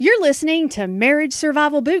You're listening to Marriage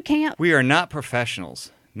Survival Boot Camp. We are not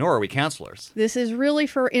professionals, nor are we counselors. This is really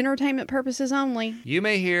for entertainment purposes only. You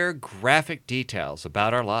may hear graphic details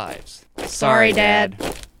about our lives. Sorry, Dad.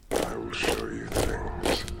 I will show you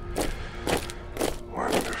things.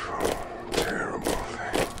 Wonderful, terrible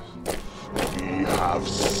things. We have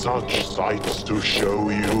such sights to show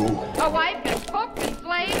you. A wife can cook and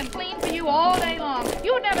slave and clean for you all day long.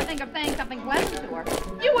 You would never think of saying something pleasant to her.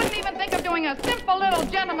 You wouldn't even think of doing a simple little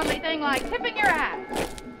gentlemanly thing like tipping your hat.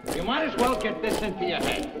 You might as well get this into your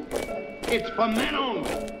head. It's for men only.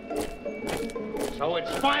 So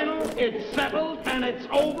it's final, it's settled, and it's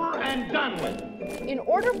over and done with. In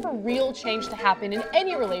order for real change to happen in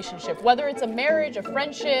any relationship, whether it's a marriage, a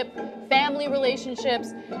friendship, family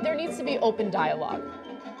relationships, there needs to be open dialogue.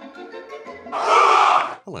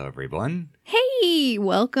 Hello, everyone. Hey,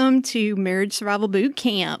 welcome to Marriage Survival Boot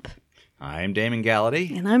Camp. I'm Damon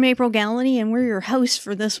Gallaty. And I'm April Gallaty, and we're your hosts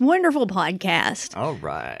for this wonderful podcast. All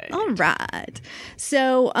right. All right.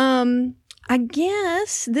 So, I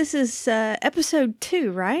guess this is episode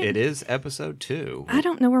 2, right? It is episode 2. I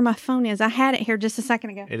don't know where my phone is. I had it here just a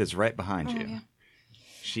second ago. It is right behind you. Yeah.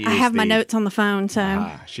 She I is have my notes on the phone, so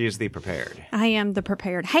she is the prepared. I am the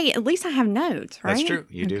prepared. Hey, at least I have notes, right? That's true.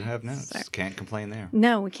 You do have notes. So- Can't complain there.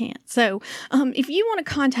 No, we can't. So, if you want to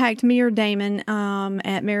contact me or Damon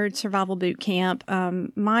at Marriage Survival Boot Camp,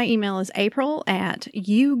 my email is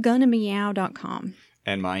april@yougonnameow.com.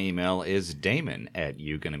 And my email is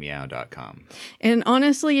damon@yougonnameow.com. And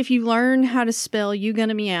honestly, if you learn how to spell You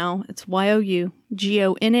Gonna Meow, it's YOUGONNAMEOW.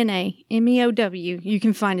 You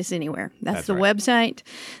can find us anywhere. That's the right. website.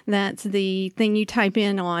 That's the thing you type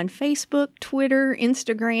in on Facebook, Twitter,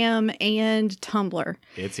 Instagram, and Tumblr.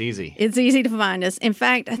 It's easy. It's easy to find us. In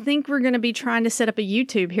fact, I think we're going to be trying to set up a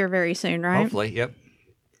YouTube here very soon, right? Hopefully, yep.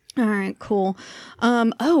 All right, cool.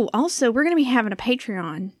 Also, we're going to be having a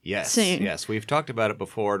Patreon soon. Yes. We've talked about it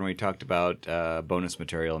before, and we talked about bonus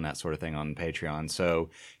material and that sort of thing on Patreon. So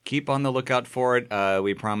keep on the lookout for it.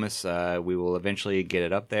 We promise we will eventually get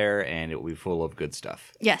it up there, and it will be full of good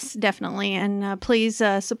stuff. Yes, definitely. And please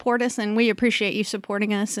support us, and we appreciate you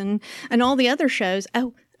supporting us and all the other shows.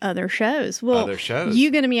 Oh, other shows. Well, Other shows. You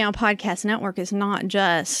Gonna Meow Podcast Network is not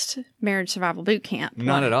just Marriage Survival Boot Camp.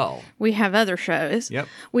 Not at all. We have other shows. Yep.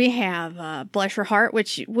 We have Bless Your Heart,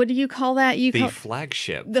 which, what do you call that? You The call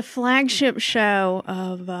flagship. the flagship show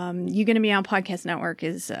of You Gonna Meow Podcast Network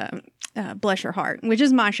is Bless Your Heart, which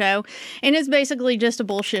is my show. And it's basically just a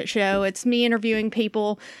bullshit show. It's me interviewing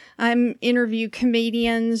people. I'm interview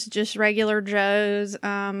comedians, just regular Joes.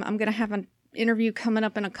 I'm going to have an interview coming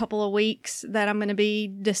up in a couple of weeks that I'm going to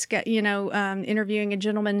be interviewing a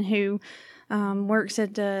gentleman who works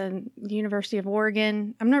at the University of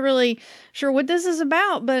Oregon. I'm not really sure what this is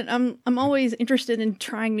about, but I'm always interested in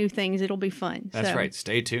trying new things. It'll be fun. That's So, right.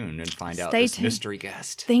 Stay tuned and find out Stay this tuned. mystery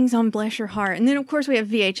guest. Things on Bless Your Heart. And then, of course, we have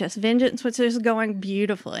VHS Vengeance, which is going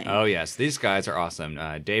beautifully. Oh, yes. These guys are awesome.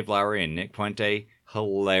 Dave Lowry and Nick Puente,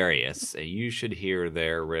 hilarious. You should hear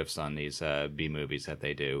their riffs on these B-movies that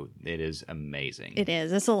they do. It is amazing. It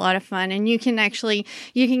is. It's a lot of fun. And you can catch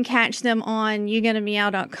them on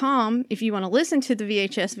yougonnameow.com if you want to listen to the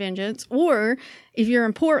VHS Vengeance. Or if you're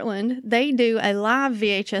in Portland, they do a live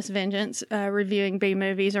VHS Vengeance reviewing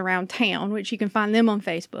B-movies around town, which you can find them on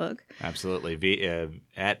Facebook. Absolutely.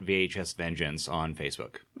 At VHS Vengeance on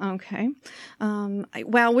Facebook. Okay.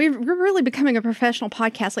 Wow, we're really becoming a professional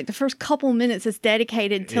podcast. Like the first couple minutes is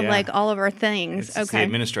dedicated to Yeah. like all of our things. It's the Okay.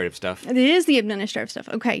 administrative stuff. It is the administrative stuff.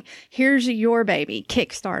 Okay, here's your baby,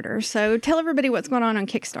 Kickstarter. So tell everybody what's going on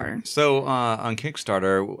Kickstarter. So on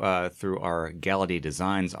Kickstarter, through our Gallaty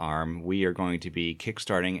Designs arm, we are going to be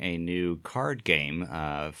kickstarting a new card game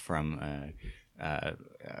from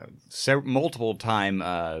multiple time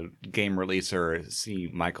game releaser C.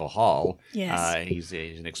 Michael Hall. Yes. He's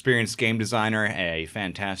an experienced game designer, a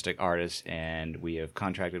fantastic artist, and we have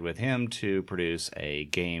contracted with him to produce a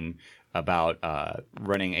game about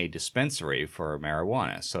running a dispensary for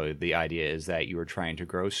marijuana. So the idea is that you are trying to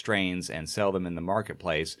grow strains and sell them in the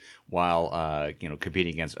marketplace while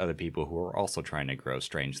competing against other people who are also trying to grow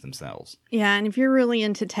strains themselves. Yeah, and if you're really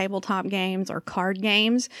into tabletop games or card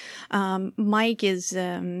games, Mike is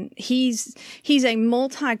he's a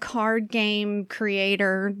multi-card game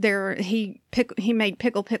creator. He made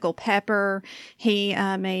Pickle Pepper. He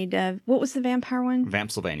made what was the vampire one?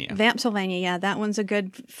 Vampsylvania. Vampsylvania, yeah, that one's a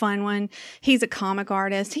good fun one. He's a comic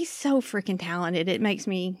artist. He's so freaking talented. It makes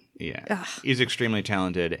me he's extremely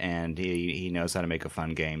talented, and he knows how to make a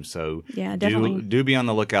fun game. So yeah, definitely do be on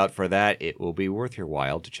the lookout for that. It will be worth your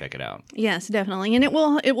while to check it out. Yes, definitely, and it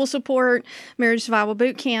will support Marriage Survival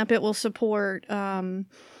Boot Camp. It will support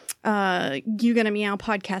You Gonna Meow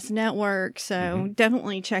Podcast Network. So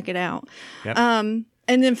definitely check it out. Yep. And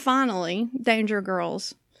then finally, Danger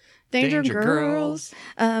Girls. Danger Girls.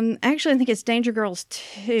 Actually, I think it's Danger Girls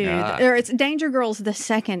 2. Or it's Danger Girls The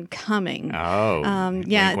Second Coming. Oh.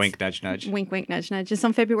 yeah. Wink, nudge, nudge. Wink, wink, nudge, nudge. It's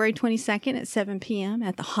on February 22nd at 7 p.m.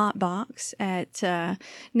 at the Hot Box at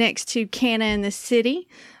next to Canna in the City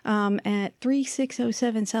at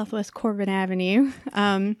 3607 Southwest Corbin Avenue.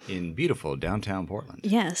 In beautiful downtown Portland.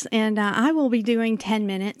 Yes, and I will be doing 10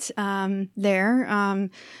 minutes there.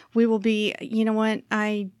 We will be, you know what,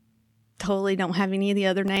 I totally don't have any of the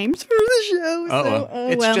other names for the show.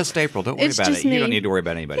 It's just April. Don't worry It's about it. just You me. don't need to worry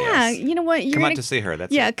about anybody Yeah, else. you know what? You're Come gonna, out to see her.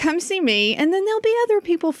 That's yeah, it. come see me, and then there'll be other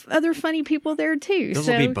people, other funny people there too. Those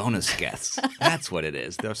so will be bonus guests. That's what it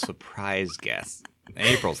is. They're surprise guests.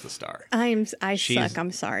 April's the star. I She's- suck.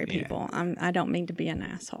 I'm sorry, yeah. people. I don't mean to be an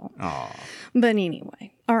asshole. Aw. But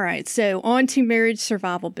anyway, all right. So on to Marriage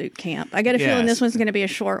Survival Boot Camp. I got a feeling Yes. this one's going to be a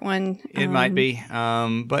short one. It might be,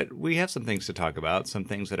 but we have some things to talk about, some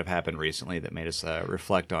things that have happened recently that made us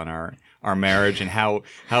reflect on our marriage and how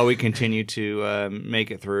we continue to make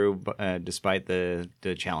it through despite the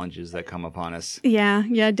challenges that come upon us.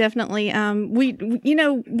 Yeah, definitely.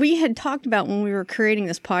 We had talked about when we were creating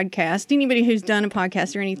this podcast. Anybody who's done a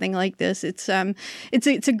podcast or anything like this, it's a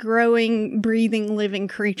growing, breathing, living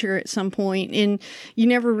creature at some point, and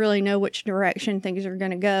you never really know which direction things are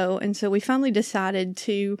going to go. And so we finally decided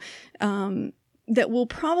to that we'll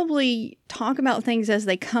probably talk about things as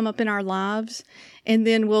they come up in our lives, and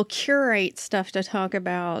then we'll curate stuff to talk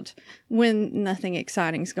about when nothing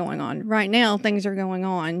exciting is going on. Right now, things are going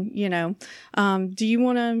on, you know. Do you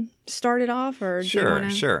want to start it off? Or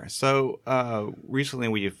Sure. So recently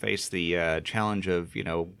we have faced the challenge of,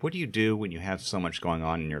 what do you do when you have so much going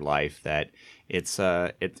on in your life that it's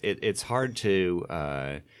hard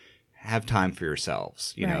to have time for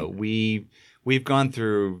yourselves. Right. We've gone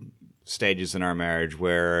through stages in our marriage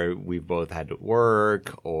where we've both had to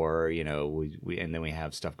work, or we and then we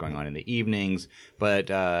have stuff going on in the evenings. But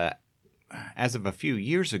as of a few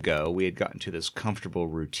years ago, we had gotten to this comfortable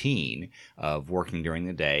routine of working during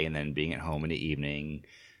the day and then being at home in the evening,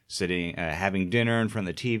 sitting, having dinner in front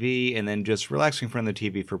of the TV, and then just relaxing in front of the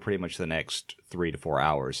TV for pretty much the next 3 to 4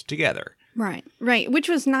 hours together. Right, which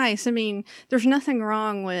was nice. I mean, there's nothing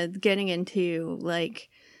wrong with getting into like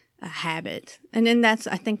a habit, and then I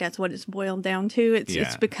think that's what it's boiled down to.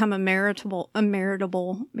 It's become a maritable habit. The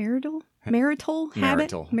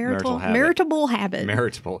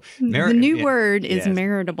new word is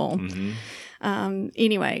meritable. Mm-hmm.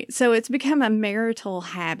 Anyway, so it's become a marital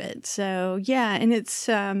habit. So yeah, and it's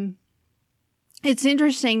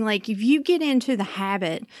interesting. Like if you get into the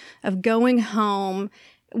habit of going home.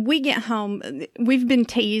 We get home, we've been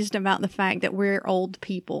teased about the fact that we're old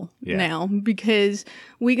people now, because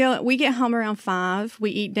we get home around 5,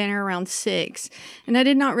 we eat dinner around 6, and I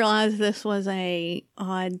did not realize this was a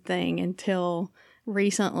odd thing until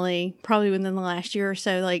recently, probably within the last year or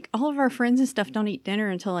so. Like all of our friends and stuff don't eat dinner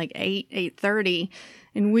until like 8:30,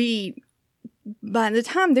 and by the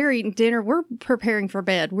time they're eating dinner, we're preparing for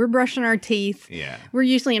bed. We're brushing our teeth. Yeah. We're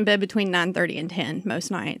usually in bed between 9:30 and 10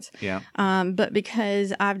 most nights. Yeah. But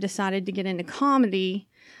because I've decided to get into comedy,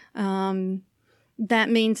 that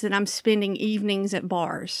means that I'm spending evenings at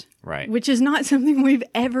bars. Right. Which is not something we've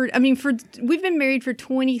been married for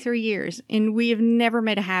 23 years, and we have never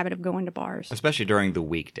made a habit of going to bars. Especially during the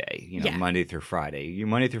weekday, Monday through Friday.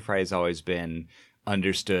 Monday through Friday has always been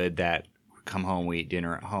understood that come home, we eat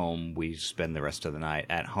dinner at home, we spend the rest of the night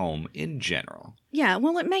at home in general. Yeah,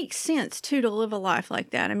 well, it makes sense too to live a life like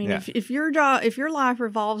that. I mean, if your life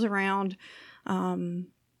revolves around,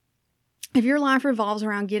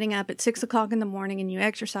 getting up at 6 o'clock in the morning and you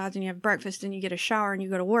exercise and you have breakfast and you get a shower and you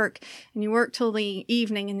go to work and you work till the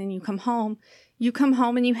evening and then you come home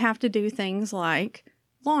and you have to do things like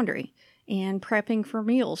laundry and prepping for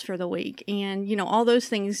meals for the week, and all those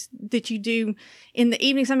things that you do in the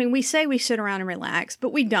evenings. I mean, we say we sit around and relax,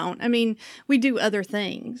 but we don't. I mean, we do other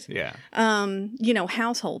things. Yeah.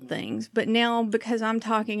 Household things. But now, because I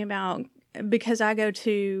go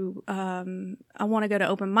to, I want to go to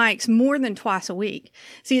open mics more than twice a week.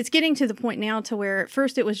 See, it's getting to the point now to where at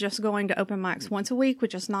first it was just going to open mics once a week,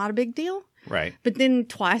 which is not a big deal. Right. But then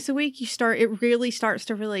twice a week, it really starts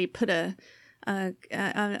to really put a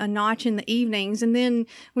notch in the evenings. And then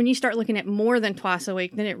when you start looking at more than twice a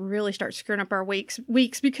week, then it really starts screwing up our weeks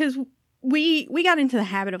because we got into the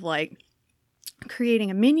habit of like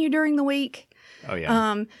creating a menu during the week. Oh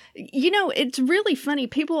yeah. It's really funny.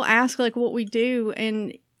 People ask like what we do,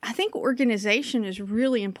 and I think organization is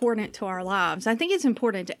really important to our lives. I think it's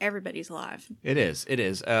important to everybody's life. It is. It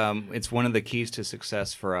is. It's one of the keys to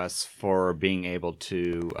success for us for being able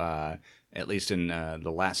to, at least in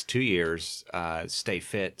the last 2 years, stay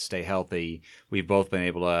fit, stay healthy. We've both been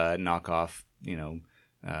able to knock off,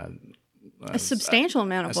 A substantial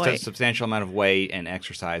amount of weight. Substantial amount of weight and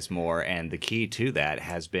exercise more. And the key to that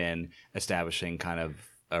has been establishing kind of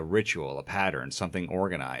a ritual, a pattern, something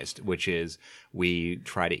organized, which is we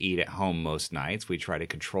try to eat at home most nights. We try to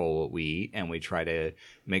control what we eat, and we try to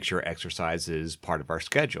make sure exercise is part of our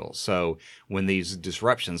schedule. So when these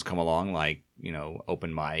disruptions come along, like,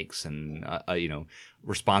 open mics and,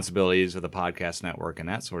 responsibilities of the podcast network and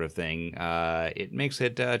that sort of thing, it makes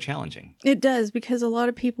it challenging. It does, because a lot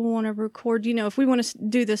of people want to record, if we want to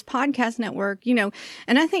do this podcast network, and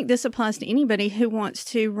I think this applies to anybody who wants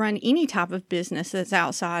to run any type of business that's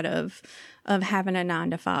outside of having a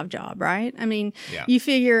 9-to-5 job, right? I mean, You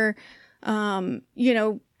figure,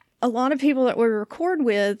 a lot of people that we record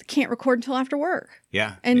with can't record until after work.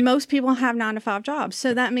 Yeah. And most people have 9-to-5 jobs.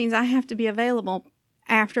 So that means I have to be available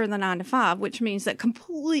after the 9-to-5, which means that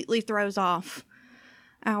completely throws off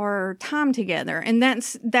our time together. And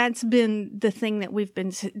that's been the thing that we've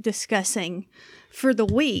been discussing for the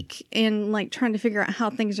week, and like trying to figure out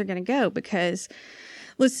how things are going to go, because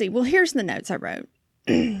let's see. Well, here's the notes I wrote.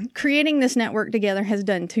 Creating this network together has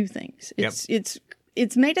done two things.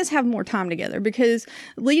 It's made us have more time together, because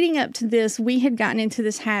leading up to this, we had gotten into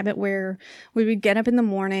this habit where we would get up in the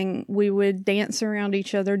morning, we would dance around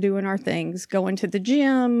each other doing our things, going to the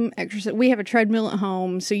gym, exercise. We have a treadmill at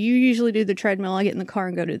home, so you usually do the treadmill. I get in the car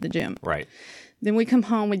and go to the gym. Right. Then we come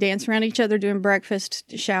home, we dance around each other doing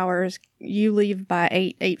breakfast, showers. You leave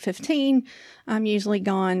by 8:15. I'm usually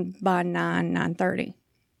gone by 9:30.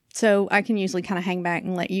 So I can usually kind of hang back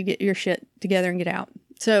and let you get your shit together and get out.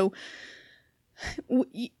 So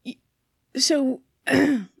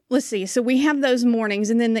let's see. So we have those mornings,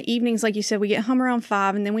 and then the evenings, like you said, we get home around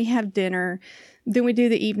 5, and then we have dinner. Then we do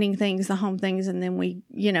the evening things, the home things, and then we,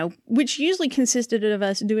 which usually consisted of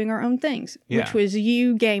us doing our own things, which was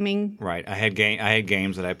you gaming. Right. I had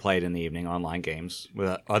games that I played in the evening, online games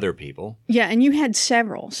with other people. Yeah, and you had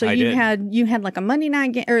several. So you had like a Monday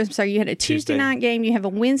night game, you had a Tuesday night game, you have a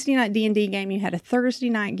Wednesday night D&D game, you had a Thursday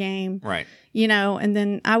night game. Right. And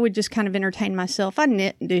then I would just kind of entertain myself. I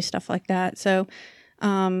knit and do stuff like that. So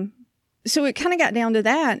it kind of got down to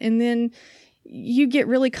that, and then you get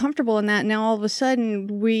really comfortable in that. Now all of a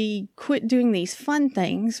sudden we quit doing these fun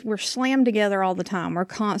things. We're slammed together all the time. We're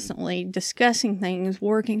constantly discussing things,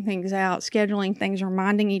 working things out, scheduling things,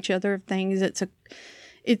 reminding each other of things.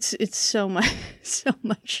 It's so much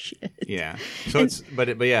shit. Yeah. So but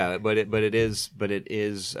it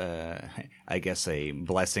is I guess a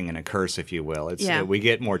blessing and a curse, if you will. It's we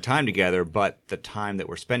get more time together, but the time that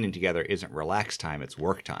we're spending together isn't relaxed time, it's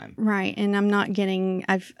work time. Right. And I'm not getting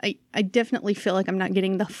I definitely feel like I'm not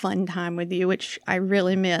getting the fun time with you, which I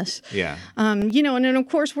really miss. Yeah. And then of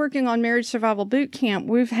course working on Marriage Survival Boot Camp,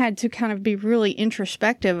 we've had to kind of be really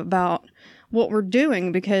introspective about what we're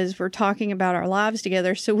doing, because we're talking about our lives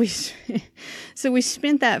together. So we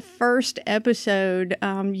spent that first episode,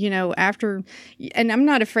 after, and I'm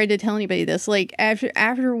not afraid to tell anybody this, like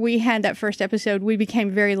after we had that first episode, we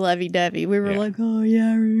became very lovey-dovey. We were like, oh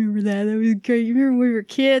yeah, I remember that. That was great. You remember we were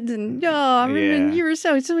kids, and I remember you were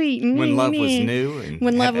so sweet. And when love was new. And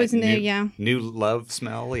when love was new, New love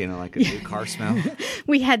smell, like a new car smell.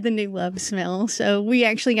 We had the new love smell. So we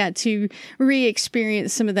actually got to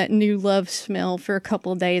re-experience some of that new love smell for a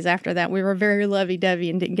couple of days after that. We were very lovey-dovey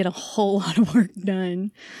and didn't get a whole lot of work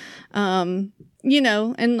done. And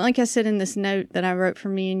like I said in this note that I wrote for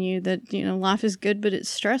me and you, that, life is good, but it's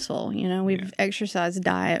stressful. We've exercised,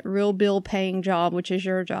 diet, real bill paying job, which is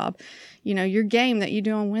your job, your game that you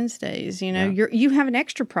do on Wednesdays, you have an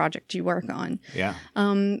extra project you work on. Yeah.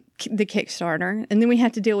 The Kickstarter. And then we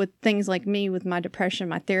have to deal with things like me with my depression,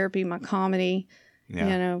 my therapy, my comedy,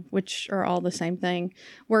 which are all the same thing.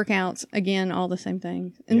 Workouts, again, all the same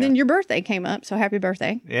thing. And then your birthday came up, so happy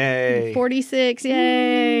birthday. Yay. 46,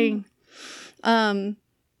 yay.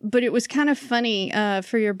 But it was kind of funny,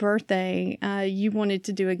 for your birthday, you wanted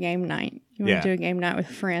to do a game night. You wanted to do a game night with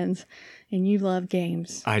friends, and you love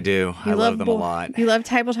games. I do. I love them a lot. You love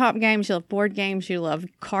tabletop games, you love board games, you love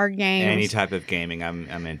card games. Any type of gaming,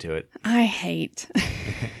 I'm into it. I hate.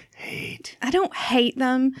 I don't hate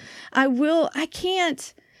them. I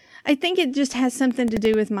can't. I think it just has something to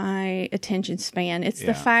do with my attention span. It's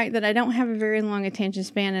the fact that I don't have a very long attention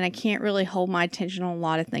span, and I can't really hold my attention on a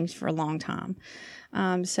lot of things for a long time.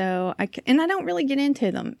 So I don't really get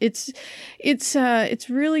into them. It's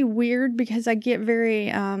really weird, because I get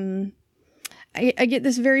very, I get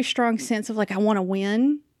this very strong sense of like I want to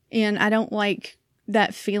win, and I don't like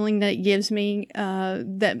that feeling that it gives me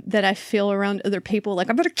that I feel around other people. Like,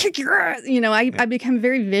 I'm going to kick your ass. I become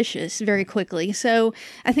very vicious very quickly. So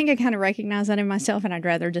I think I kind of recognize that in myself, and I'd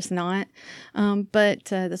rather just not. But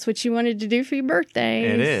that's what you wanted to do for your birthday.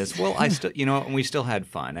 It is. Well, we still had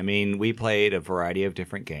fun. I mean, we played a variety of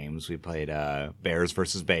different games. We played Bears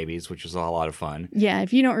versus Babies, which was a lot of fun. Yeah,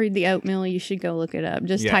 if you don't read the Oatmeal, you should go look it up.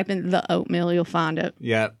 Just type in the Oatmeal, you'll find it.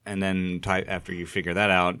 Yeah, and then after you figure that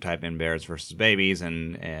out, type in Bears versus Babies,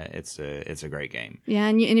 and it's a great game. Yeah,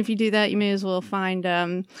 and if you do that, you may as well find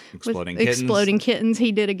Exploding Kittens. Exploding Kittens.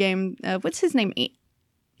 He did a game. What's his name?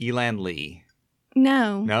 Elan Lee.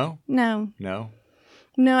 No. No? No. No?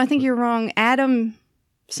 No, I think you're wrong. Adam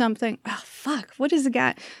something. Oh, fuck. What is the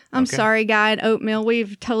guy? I'm sorry, guy at Oatmeal.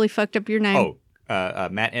 We've totally fucked up your name. Oh,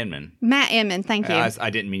 Matt Inman. Matt Inman, thank you. I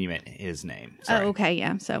didn't mean you meant his name. Sorry. Oh, okay,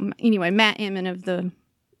 yeah. So anyway, Matt Inman of the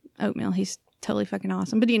Oatmeal. He's totally fucking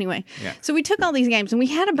awesome. But anyway, So we took all these games and we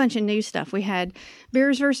had a bunch of new stuff. We had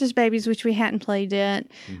Bears versus Babies, which we hadn't played yet.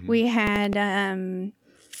 Mm-hmm. We had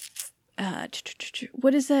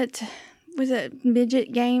what is that? Was that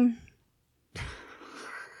midget game?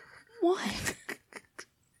 What?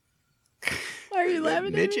 Why are you laughing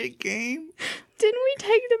at me? Midget game? Didn't we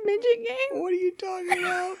take the midget game? What are you talking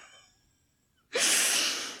about?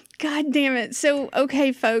 God damn it. So,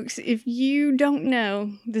 okay, folks, if you don't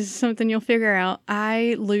know, this is something you'll figure out.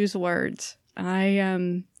 I lose words.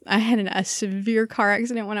 I had a severe car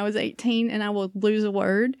accident when I was 18, and I will lose a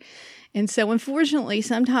word. And so, unfortunately,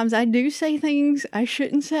 sometimes I do say things I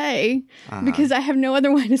shouldn't say because I have no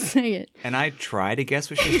other way to say it. And I try to guess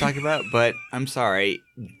what she's talking about, but I'm sorry.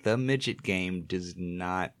 The midget game does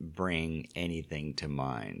not bring anything to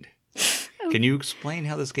mind. Can you explain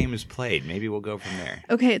how this game is played? Maybe we'll go from there.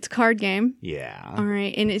 Okay, it's a card game. Yeah. All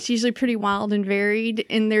right, and it's usually pretty wild and varied,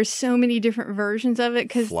 and there's so many different versions of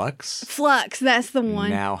it. Flux? Flux, that's the one.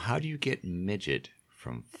 Now, how do you get midget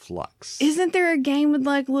from Flux? Isn't there a game with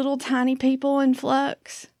like little tiny people in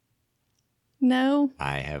Flux? No?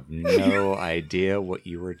 I have no idea what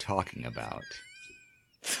you were talking about.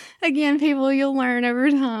 Again, people, you'll learn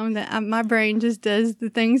over time that my brain just does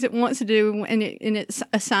the things it wants to do, and it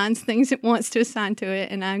assigns things it wants to assign to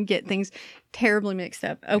it, and I get things terribly mixed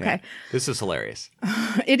up. Okay. Yeah, this is hilarious.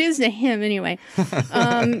 It is to him anyway.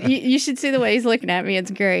 You should see the way he's looking at me.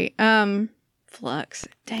 It's great. Flux.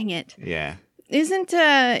 Dang it. Yeah. Isn't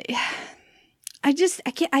I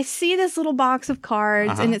see this little box of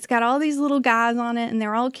cards and it's got all these little guys on it, and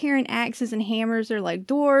they're all carrying axes and hammers. They're like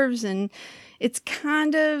dwarves, and it's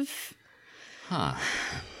kind of, I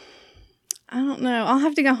don't know. I'll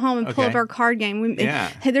have to go home and pull up our card game.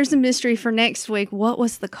 Hey, there's a mystery for next week. What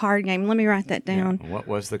was the card game? Let me write that down. Yeah, what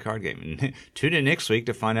was the card game? Tune in next week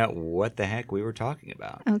to find out what the heck we were talking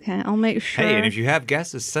about. Okay, I'll make sure. Hey, and if you have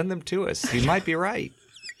guesses, send them to us. You might be right.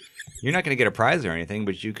 You're not going to get a prize or anything,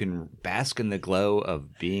 but you can bask in the glow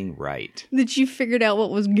of being right. That you figured out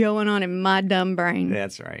what was going on in my dumb brain.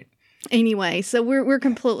 That's right. Anyway, so we're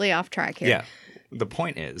completely off track here. Yeah. The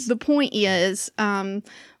point is. So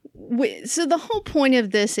the whole point of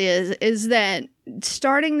this is that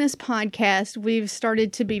starting this podcast, we've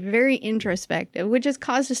started to be very introspective, which has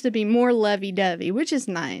caused us to be more lovey-dovey, which is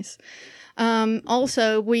nice.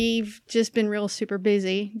 Also, we've just been real super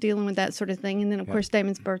busy dealing with that sort of thing. And then, of course,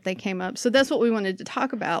 Damon's birthday came up. So that's what we wanted to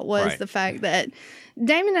talk about was the fact that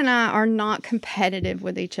Damon and I are not competitive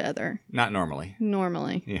with each other. Not normally.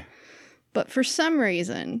 Yeah. But for some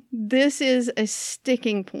reason, this is a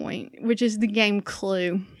sticking point, which is the game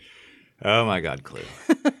Clue. Oh, my God, Clue.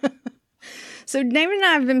 So Damon and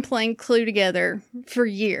I have been playing Clue together for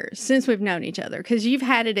years, since we've known each other, because you've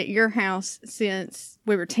had it at your house since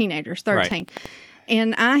we were teenagers, 13. Right.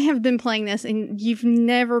 And I have been playing this, and you've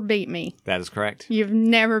never beat me. That is correct. You've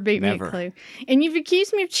never beat me at Clue. And you've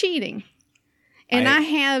accused me of cheating. And I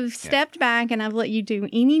have stepped back, and I've let you do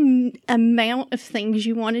any amount of things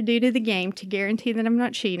you want to do to the game to guarantee that I'm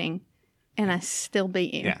not cheating. And I still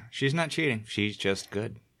beat you. Yeah, she's not cheating. She's just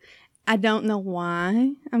good. I don't know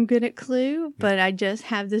why I'm good at Clue, but I just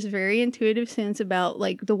have this very intuitive sense about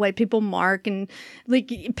like the way people mark, and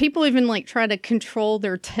like people even like try to control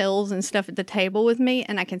their tells and stuff at the table with me,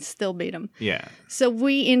 and I can still beat them. Yeah. So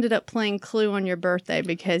we ended up playing Clue on your birthday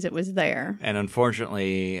because it was there. And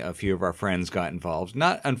unfortunately, a few of our friends got involved.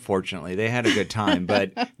 Not unfortunately, they had a good time,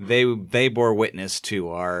 but they bore witness to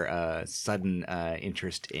our sudden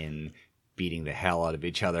interest in beating the hell out of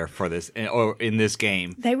each other for this, or in this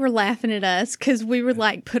game. They were laughing at us because we would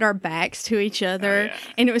like put our backs to each other, yeah.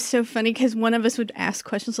 and it was so funny because one of us would ask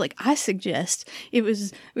questions like, "I suggest it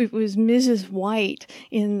was Mrs. White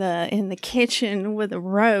in the kitchen with a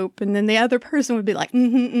rope," and then the other person would be like,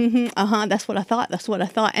 "That's what I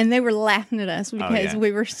thought," and they were laughing at us because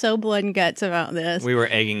we were so blood and guts about this. We were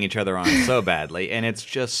egging each other on so badly, and it's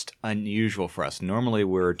just unusual for us. Normally,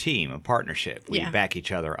 we're a team, a partnership. We back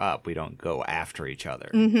each other up. We don't go after each other.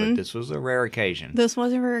 But this was a rare occasion. This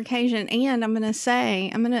was a rare occasion, and I'm gonna say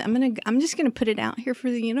I'm just gonna put it out here for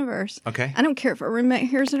the universe. Okay. I don't care if our roommate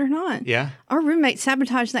hears it or not. Yeah. Our roommate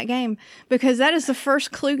sabotaged that game because that is the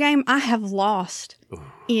first Clue game I have lost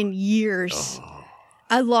in years.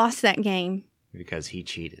 I lost that game Because he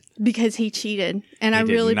cheated. And I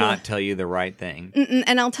really did not tell you the right thing.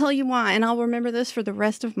 And I'll tell you why, and I'll remember this for the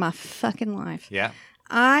rest of my fucking life. Yeah.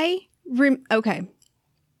 Okay.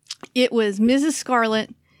 It was Mrs.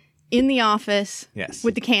 Scarlett in the office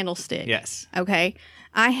with the candlestick. Yes. Okay.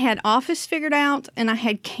 I had office figured out and I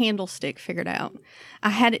had candlestick figured out. I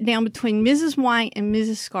had it down between Mrs. White and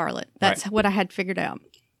Mrs. Scarlett. That's what I had figured out.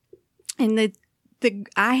 And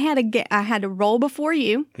I had to roll before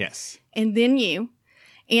you. Yes. And then you.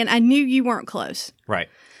 And I knew you weren't close. Right.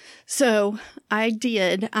 So I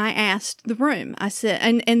asked the room. I said,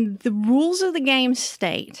 and the rules of the game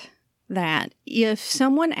state that if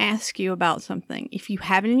someone asks you about something, if you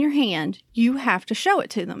have it in your hand, you have to show it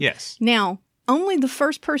to them. Yes. Now, only the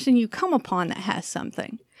first person you come upon that has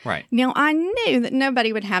something. Right. Now, I knew that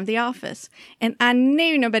nobody would have the office, and I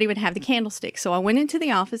knew nobody would have the candlestick. So I went into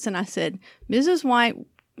the office and I said, Mrs. White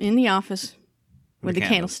in the office with the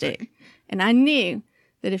candlestick. And I knew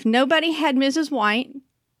that if nobody had Mrs. White,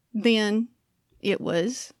 then it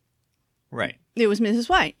was... Right. It was Mrs.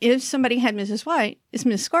 White. If somebody had Mrs. White, it's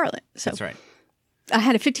Miss Scarlett. So that's right. I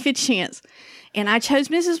had a 50-50 chance. And I chose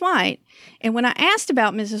Mrs. White. And when I asked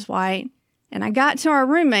about Mrs. White, and I got to our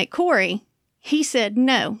roommate, Corey, he said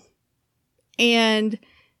no. And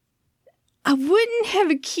I wouldn't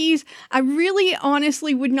have I really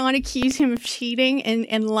honestly would not accuse him of cheating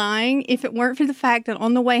and lying if it weren't for the fact that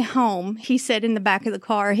on the way home, he said in the back of the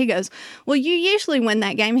car, he goes, well, you usually win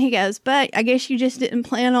that game. He goes, but I guess you just didn't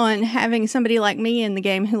plan on having somebody like me in the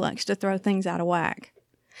game who likes to throw things out of whack.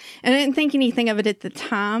 And I didn't think anything of it at the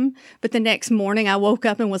time, but the next morning I woke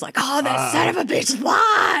up and was like, oh, that son of a bitch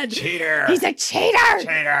lied. Cheater. He's a cheater.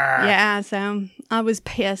 Cheater. Yeah, so I was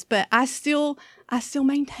pissed, but I still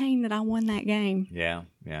maintain that I won that game. Yeah,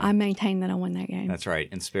 yeah. I maintain that I won that game. That's right,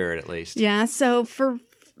 in spirit at least. Yeah, so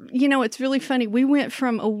it's really funny. We went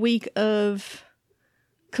from a week of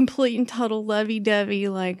complete and total lovey-dovey,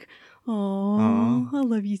 like, oh, I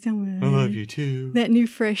love you so much. I love you too. That new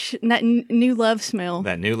love smell.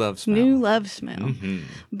 That new love smell. New love smell. Mm-hmm.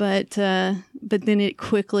 But then it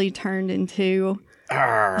quickly turned into...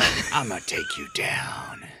 I'm going to take you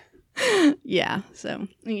down. Yeah. So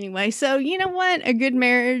anyway, you know what? A good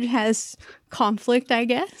marriage has conflict, I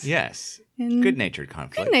guess. Yes. And good-natured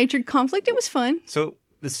conflict. Good-natured conflict. It was fun. So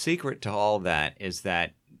the secret to all that is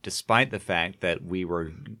that despite the fact that we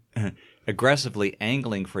were aggressively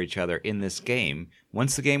angling for each other in this game,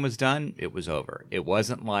 once the game was done, it was over. It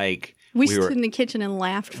wasn't like we stood in the kitchen and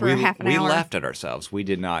laughed for half an hour. We laughed at ourselves. We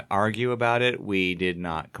did not argue about it. We did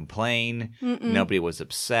not complain. Nobody was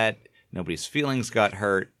upset. Nobody's feelings got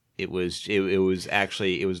hurt. It was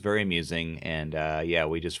very amusing, and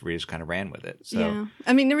we just kind of ran with it. So. Yeah,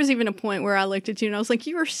 I mean, there was even a point where I looked at you and I was like,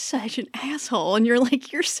 "You are such an asshole," and you're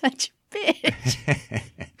like, "You're such a bitch."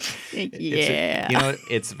 Yeah,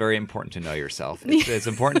 it's very important to know yourself. It's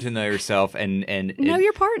important to know yourself and know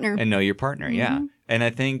your partner and know your partner. Mm-hmm. Yeah, and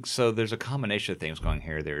I think so. There's a combination of things going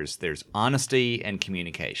here. There's honesty and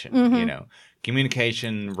communication. Mm-hmm.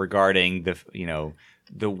 Communication regarding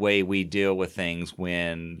the way we deal with things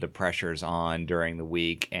when the pressure's on during the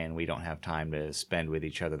week and we don't have time to spend with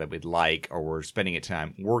each other that we'd like, or we're spending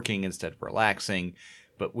time working instead of relaxing.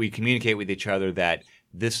 But we communicate with each other that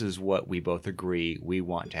this is what we both agree we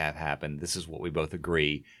want to have happen. This is what we both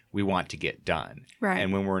agree we want to get done. Right.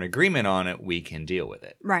 And when we're in agreement on it, we can deal with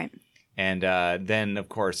it. Right. And then, of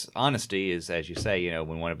course, honesty is, as you say,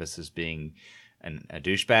 when one of us is being a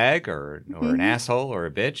douchebag or an asshole or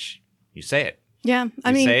a bitch, you say it. Yeah,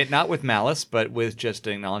 I mean, say it not with malice, but with just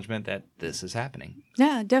acknowledgement that this is happening.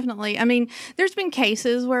 Yeah, definitely. I mean, there's been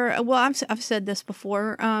cases where, I've said this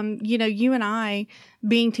before. You and I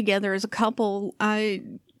being together as a couple,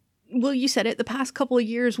 you said it. The past couple of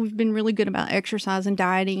years, we've been really good about exercise and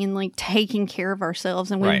dieting and like taking care of ourselves,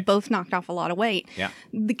 and we've both knocked off a lot of weight. Yeah.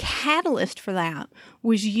 The catalyst for that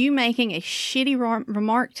was you making a shitty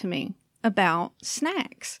remark to me about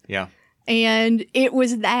snacks. Yeah. And it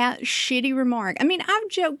was that shitty remark. I mean, I've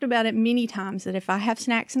joked about it many times that if I have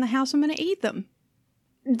snacks in the house, I'm going to eat them.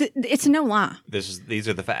 It's no lie. These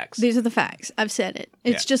are the facts. These are the facts. I've said it.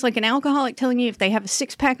 It's just like an alcoholic telling you if they have a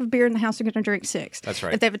 6-pack of beer in the house, they're going to drink 6. That's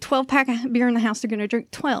right. If they have a 12-pack of beer in the house, they're going to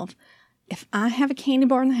drink 12. If I have a candy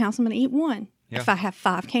bar in the house, I'm going to eat 1. Yeah. If I have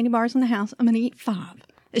 5 candy bars in the house, I'm going to eat 5.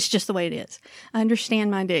 It's just the way it is. I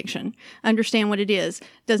understand my addiction. I understand what it is.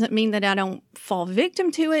 Doesn't mean that I don't fall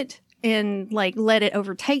victim to it and like let it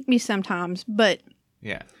overtake me sometimes. But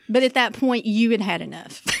at that point, you had had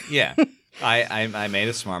enough. Yeah. I made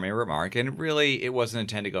a smarmy remark, and really it wasn't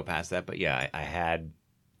intended to go past that, but yeah, I had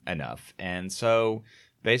enough. And so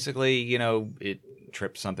basically, you know, it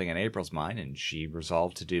tripped something in April's mind, and she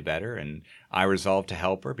resolved to do better, and I resolved to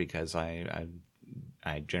help her because I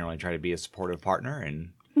generally try to be a supportive partner.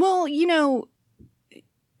 And well, you know,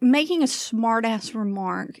 making a smart-ass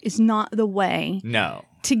remark is not the way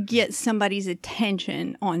to get somebody's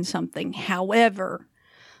attention on something. However,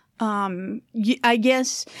 I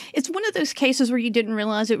guess it's one of those cases where you didn't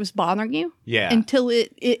realize it was bothering you. Yeah. Until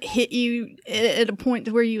it hit you at a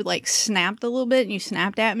point where you like snapped a little bit and you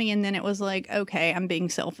snapped at me, and then it was like, okay, I'm being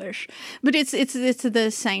selfish. But it's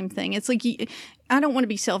the same thing. It's like I don't want to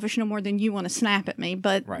be selfish no more than you want to snap at me,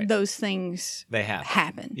 but those things they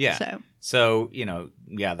happen. Yeah. So, you know,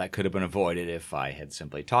 yeah, that could have been avoided if I had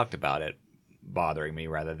simply talked about it bothering me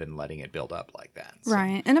rather than letting it build up like that. So.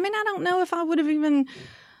 Right. And I mean, I don't know if I would have even...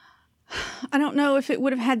 I don't know if it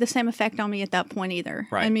would have had the same effect on me at that point either.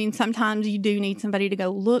 Right. I mean, sometimes you do need somebody to go,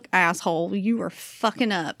 look, asshole, you are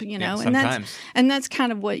fucking up, you know? Yeah, and that's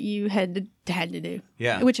kind of what you had to do.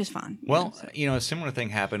 Yeah. Which is fine. Well, you know, a similar thing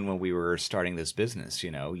happened when we were starting this business.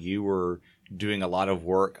 You know, you were doing a lot of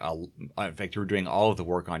work. In fact, you were doing all of the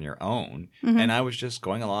work on your own. Mm-hmm. And I was just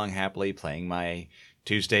going along happily playing my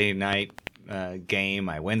Tuesday night game,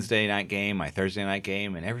 my Wednesday night game, my Thursday night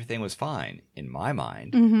game, and everything was fine in my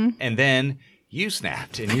mind. Mm-hmm. And then you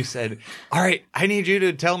snapped and you said, all right, I need you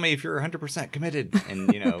to tell me if you're 100% committed.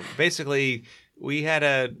 And, you know, basically we had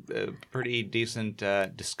a pretty decent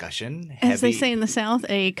discussion. As they say in the South,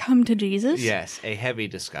 a come to Jesus. Yes, a heavy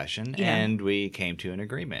discussion. Yeah. And we came to an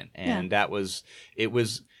agreement. And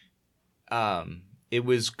it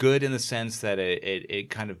was good in the sense that it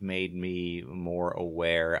kind of made me more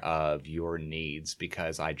aware of your needs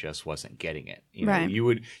because I just wasn't getting it. You know,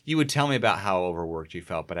 you would tell me about how overworked you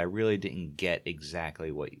felt, but I really didn't get exactly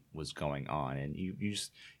what was going on, and you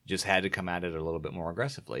just had to come at it a little bit more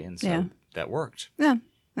aggressively, and so that worked. Yeah.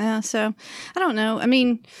 Yeah. So I don't know. I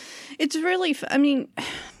mean, it's really. I mean,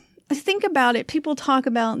 think about it. People talk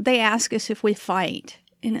about. They ask us if we fight,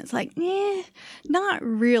 and it's like, not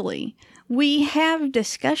really. We have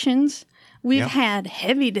discussions. We've had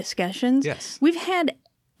heavy discussions. Yes. We've had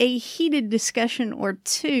a heated discussion or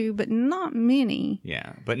two, but not many.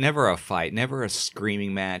 Yeah, but never a fight, never a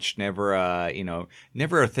screaming match, never a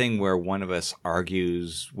thing where one of us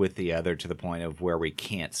argues with the other to the point of where we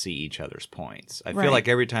can't see each other's points. I feel like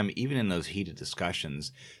every time, even in those heated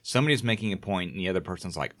discussions, somebody's making a point and the other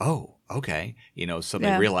person's like, oh, okay. You know,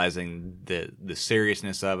 something realizing the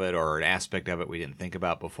seriousness of it or an aspect of it we didn't think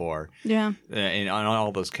about before. Yeah. And on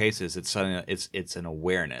all those cases, it's an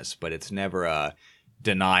awareness, but it's never a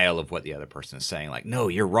denial of what the other person is saying. Like, no,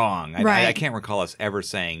 you're wrong. I can't recall us ever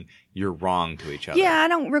saying you're wrong to each other. Yeah, I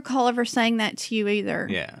don't recall ever saying that to you either.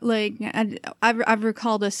 Yeah. Like, I've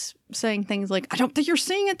recalled us saying things like, I don't think you're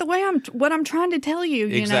seeing it the way what I'm trying to tell you,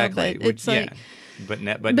 you exactly. know? But it's like... But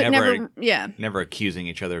never accusing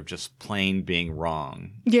each other of just plain being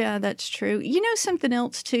wrong. Yeah, that's true. You know, something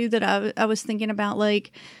else, too, that I was thinking about,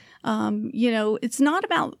 like... you know, it's not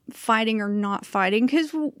about fighting or not fighting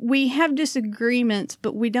because we have disagreements,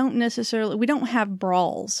 but we don't have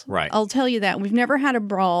brawls. Right. I'll tell you that. We've never had a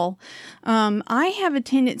brawl. I have a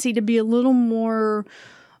tendency to be a little more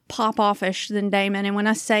pop-offish than Damon. And when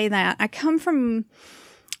I say that, I come from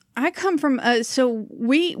so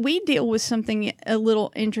we deal with something a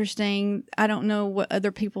little interesting. I don't know what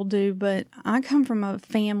other people do, but I come from a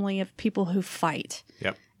family of people who fight.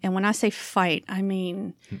 Yep. And when I say fight, I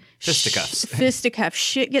mean fisticuffs. Fisticuffs.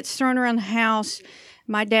 Shit gets thrown around the house.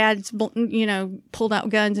 My dad's, pulled out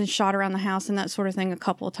guns and shot around the house and that sort of thing a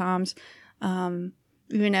couple of times. I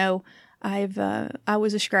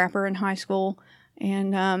was a scrapper in high school,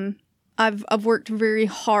 and I've worked very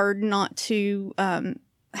hard not to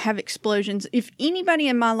have explosions. If anybody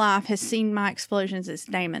in my life has seen my explosions, it's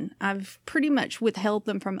Damon. I've pretty much withheld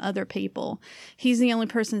them from other people. He's the only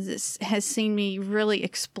person that has seen me really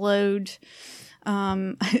explode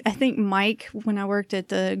I think Mike, when I worked at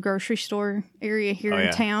the grocery store area here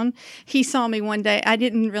in town, he saw me one day. I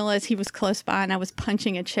didn't realize he was close by, and I was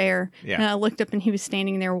punching a chair. Yeah. And I looked up, and he was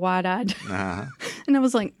standing there wide-eyed. Uh-huh. And I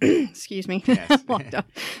was like, excuse me. Yes. I walked off.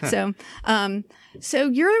 So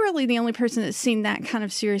you're really the only person that's seen that kind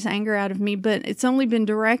of serious anger out of me, but it's only been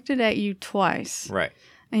directed at you twice. Right.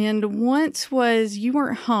 And once was you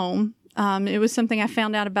weren't home. It was something I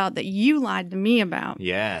found out about that you lied to me about.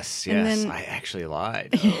 Yes. And then- I actually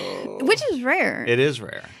lied. Which is rare. It is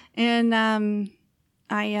rare. And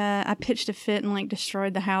I pitched a fit and like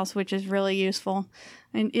destroyed the house, which is really useful.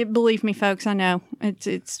 And believe me, folks, I know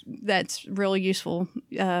that's really useful.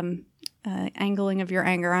 Angling of your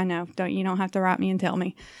anger, I know. You don't have to write me and tell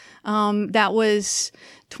me. That was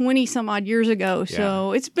 20 some odd years ago,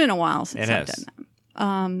 so it's been a while since I've done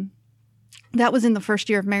that. That was in the first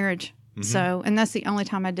year of marriage. Mm-hmm. So, and that's the only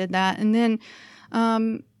time I did that. And then,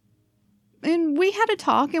 and we had a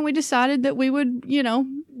talk, and we decided that we would,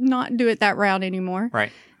 not do it that route anymore.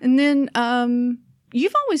 Right. And then,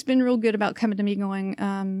 you've always been real good about coming to me going,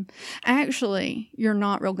 actually, you're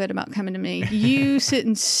not real good about coming to me. You sit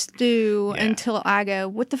and stew until I go,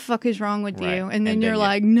 what the fuck is wrong with Right. you? And then you're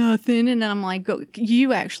like, nothing. And then I'm like,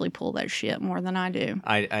 you actually pull that shit more than I do.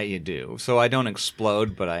 I do. So I don't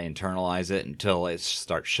explode, but I internalize it until it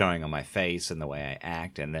starts showing on my face and the way I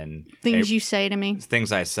act. And then Things you say to me.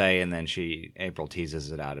 things I say, and then April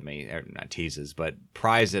teases it out of me. Or not teases, but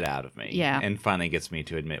pries it out of me. Yeah. And finally gets me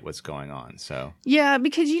to admit what's going on. So Yeah,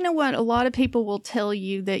 because you know what? A lot of people will tell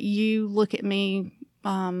you that you look at me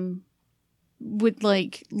with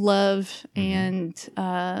like love and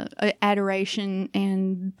adoration,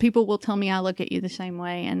 and people will tell me I look at you the same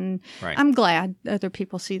way, and Right. I'm glad other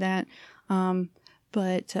people see that.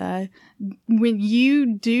 But when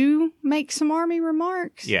you do make some Army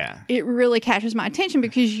remarks, it really catches my attention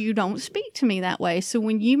because you don't speak to me that way. So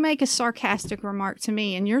when you make a sarcastic remark to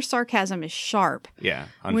me, and your sarcasm is sharp,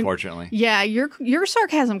 unfortunately. your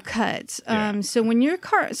sarcasm cuts. Yeah. So when your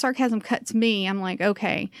sarcasm cuts me, I'm like,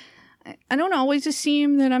 okay, I don't always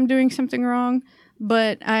assume that I'm doing something wrong,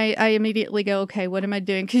 but I immediately go, okay, what am I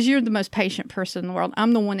doing? Because you're the most patient person in the world.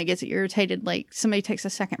 I'm the one that gets irritated. Like somebody takes a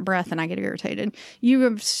second breath and I get irritated. You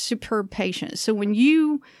have superb patience. So when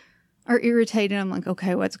you are irritated, I'm like,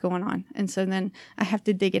 okay, what's going on? And so then I have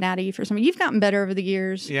to dig it out of you for something. You've gotten better over the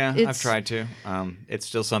years. Yeah, I've tried to. It's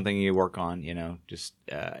still something you work on, just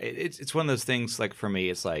it's one of those things, like for me,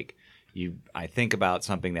 it's like I think about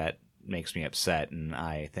something that makes me upset, and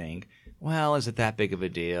I think, well, is it that big of a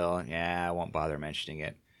deal? Yeah, I won't bother mentioning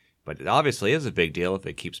it. But it obviously is a big deal if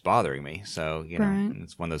it keeps bothering me. So, Right.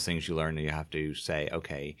 It's one of those things you learn, and you have to say,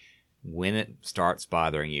 okay, when it starts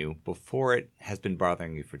bothering you, before it has been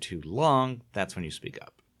bothering you for too long, that's when you speak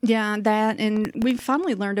up. Yeah, that. And we've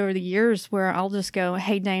finally learned over the years where I'll just go,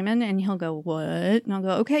 hey, Damon. And he'll go, what? And I'll go,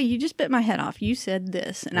 okay, you just bit my head off. You said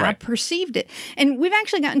this. And I Right. perceived it. And we've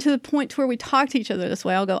actually gotten to the point to where we talk to each other this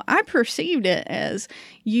way. I'll go, I perceived it as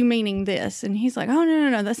you meaning this. And he's like, oh,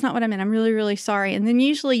 no, that's not what I meant. I'm really, really sorry. And then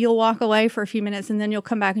usually you'll walk away for a few minutes, and then you'll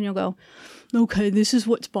come back and you'll go, okay, this is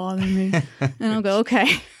what's bothering me. And I'll go, okay.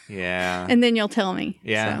 Yeah. And then you'll tell me.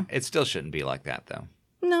 Yeah. So. It still shouldn't be like that, though.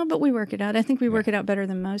 No, but we work it out. I think we work it out better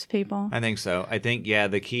than most people. I think so. I think,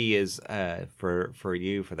 the key is for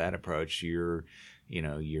you, for that approach, your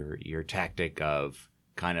tactic of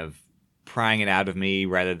kind of prying it out of me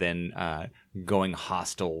rather than going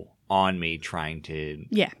hostile on me, trying to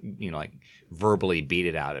like verbally beat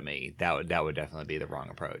it out of me. That would definitely be the wrong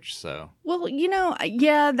approach. So, well,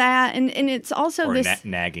 that and it's also or this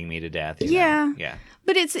nagging me to death. Yeah. Yeah.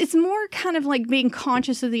 But it's more kind of like being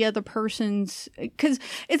conscious of the other person's, because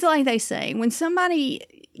it's like they say, when somebody,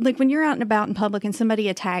 like when you're out and about in public and somebody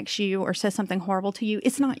attacks you or says something horrible to you,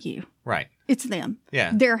 it's not you. Right. It's them.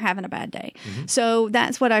 Yeah. They're having a bad day. Mm-hmm. So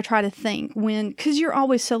that's what I try to think because you're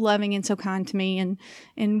always so loving and so kind to me.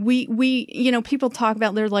 And we people talk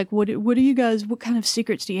about, they're like, what kind of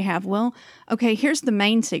secrets do you have? Well, okay, here's the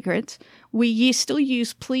main secrets. We still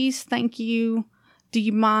use please, thank you, do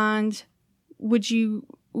you mind, would you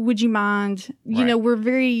mind?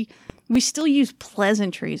 Right. We still use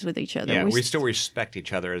pleasantries with each other. Yeah, we still respect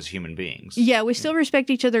each other as human beings. Yeah, we still respect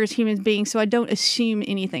each other as human beings, so I don't assume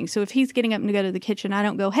anything. So if he's getting up to go to the kitchen, I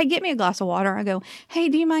don't go, hey, get me a glass of water. I go, hey,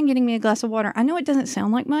 do you mind getting me a glass of water? I know it doesn't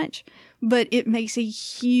sound like much, but it makes a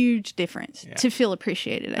huge difference to feel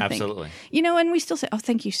appreciated, I think. Absolutely. And we still say, oh,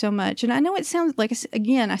 thank you so much. And I know it sounds like,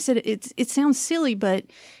 I said it sounds silly, but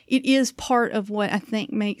it is part of what I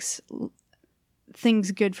think makes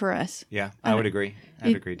things good for us. Yeah, I would agree. I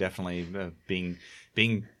would agree. Definitely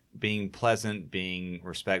being pleasant, being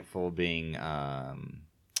respectful, being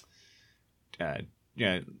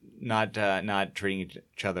not treating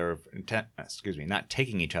each other. Not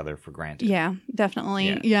taking each other for granted. Yeah,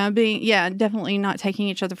 definitely. Definitely not taking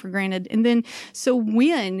each other for granted. And then, so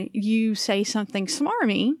when you say something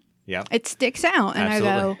smarmy, Yeah. it sticks out, and Absolutely.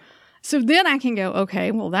 I go. So then I can go, okay,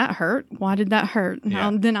 well, that hurt. Why did that hurt? And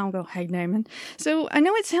Yeah. then I'll go, hey, Damon. So I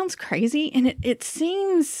know it sounds crazy, and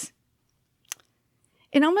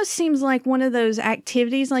it almost seems like one of those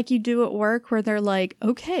activities like you do at work where they're like,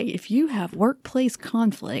 okay, if you have workplace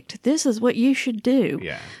conflict, this is what you should do.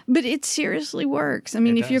 Yeah. But it seriously works. I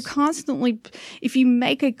mean, It if if you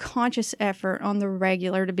make a conscious effort on the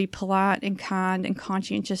regular to be polite and kind and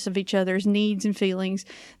conscientious of each other's needs and feelings,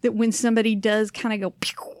 that when somebody does kind of go,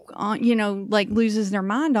 on, like loses their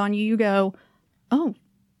mind on you, you go, oh,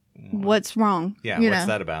 what's wrong? Yeah, You what's know?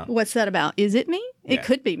 that about? What's that about? Is it me? Yeah. It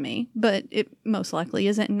could be me, but it most likely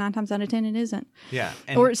isn't. And 9 times out of 10, it isn't. Yeah.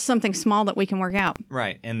 And, Or it's something small that we can work out.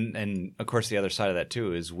 right. And of course, the other side of that,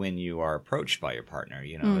 too, is when you are approached by your partner.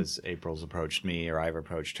 As April's approached me or I've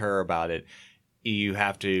approached her about it, you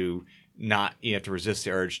have to resist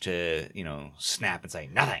the urge to, snap and say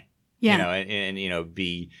nothing. Yeah.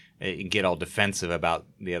 And get all defensive about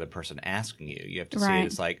the other person asking you. You have to see Right. it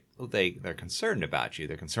as like, well, they're concerned about you.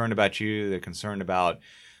 They're concerned about you. They're concerned about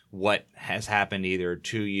what has happened either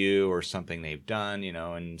to you or something they've done,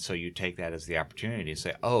 and so you take that as the opportunity to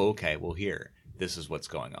say, oh, okay, well, here, this is what's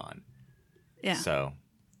going on. Yeah. So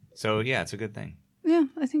yeah, it's a good thing. Yeah,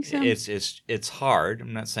 I think so. It's hard.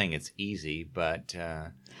 I'm not saying it's easy, but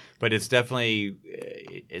it's definitely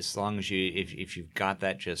as long as if you've got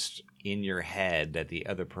that just in your head that the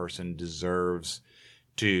other person deserves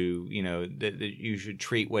to, that you should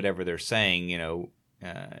treat whatever they're saying,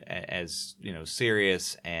 as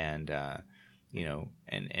serious and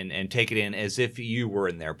and take it in as if you were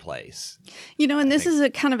in their place. And this is a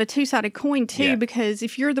kind of a two-sided coin too, Yeah. because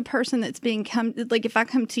if you're the person that's if I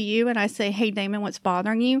come to you and I say, hey, Damon, what's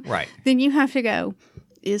bothering you? Right. Then you have to go,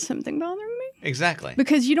 is something bothering me? Exactly.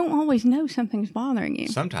 Because you don't always know something's bothering you.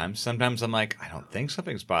 Sometimes I'm like, I don't think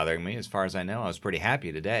something's bothering me. As far as I know, I was pretty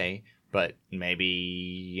happy today. But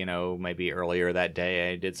maybe earlier that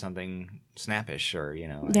day I did something snappish, or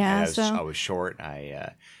I was short.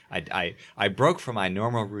 I broke from my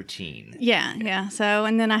normal routine. Yeah. So,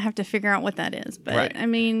 and then I have to figure out what that is. But Right. I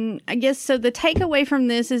mean, I guess so. The takeaway from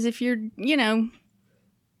this is if you're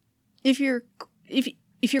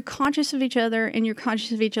conscious of each other and you're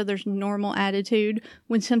conscious of each other's normal attitude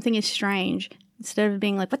when something is strange, instead of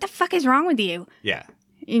being like, what the fuck is wrong with you? Yeah.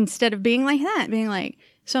 Instead of being like that, being like,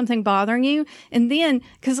 something bothering you. And then,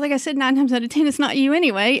 because like I said, 9 times out of 10, it's not you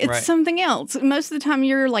anyway. It's Right. something else. Most of the time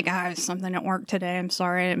you're like, it's something at work today. I'm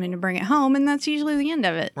sorry. I didn't mean to bring it home. And that's usually the end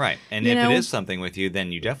of it. Right. And if it is something with you,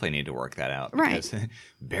 then you definitely need to work that out. Right. Because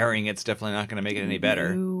burying it's definitely not going to make it any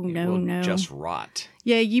better. No, It will just rot.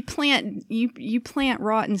 Yeah, you plant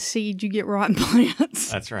rotten seeds, you get rotten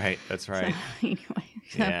plants. That's right. Anyway,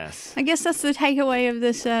 so Yes. I guess that's the takeaway of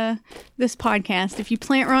this podcast. If you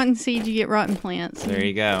plant rotten seeds, you get rotten plants. There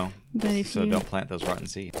you go. But if So you don't plant those rotten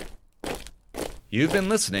seeds. You've been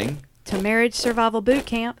listening to Marriage Survival Boot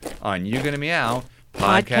Camp on You Gonna Meow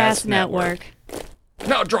Podcast Network.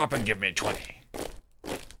 Now drop and give me 20.